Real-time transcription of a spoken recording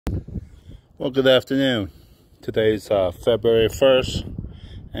Well, good afternoon. Today's February 1st,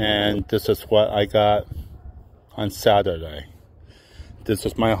 and this is what I got on Saturday. This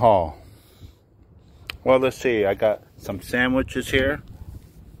is my haul. Well, let's see. I got some sandwiches here.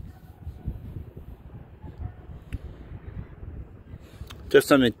 Just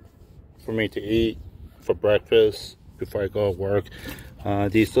something for me to eat for breakfast before I go to work.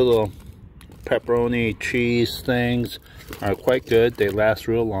 These little pepperoni cheese things are quite good. They last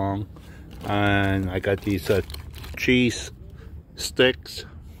real long. And I got these cheese sticks,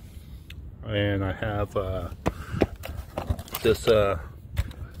 and I have this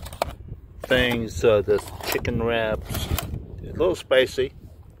this chicken wraps. A little spicy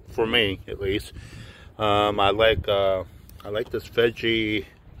for me, at least. I like this veggie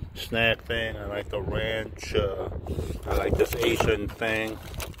snack thing. I like the ranch. I like this Asian thing,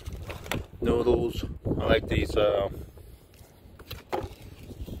 noodles. I like these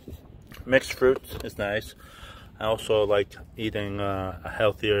mixed fruits is nice. I also like eating a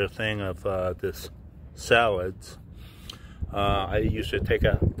healthier thing of this salads. I usually take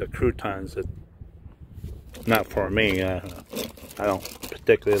out the croutons. Not for me. I don't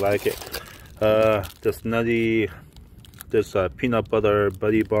particularly like it. This peanut butter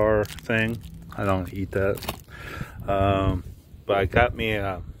buddy bar thing. I don't eat that. But I got me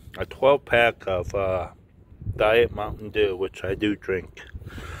a 12-pack of Diet Mountain Dew, which I do drink.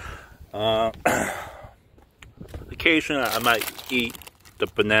 Occasionally I might eat the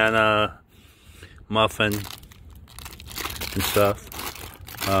banana muffin and stuff.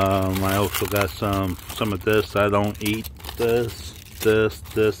 I also got some of this. I don't eat this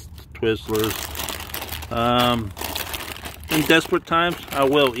Twizzlers. In desperate times I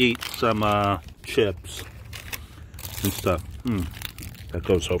will eat some chips and stuff. That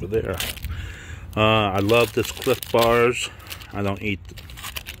goes over there. I love this Cliff Bars. I don't eat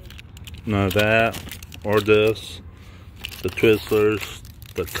none of that, or this, the Twizzlers,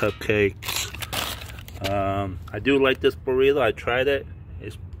 the cupcakes. I do like this burrito. I tried it.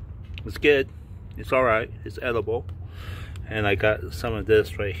 It's good. It's alright. It's edible. And I got some of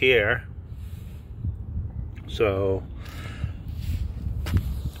this right here. So,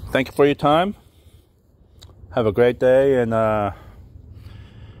 thank you for your time. Have a great day, and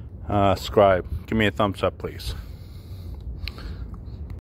subscribe. Give me a thumbs up, please.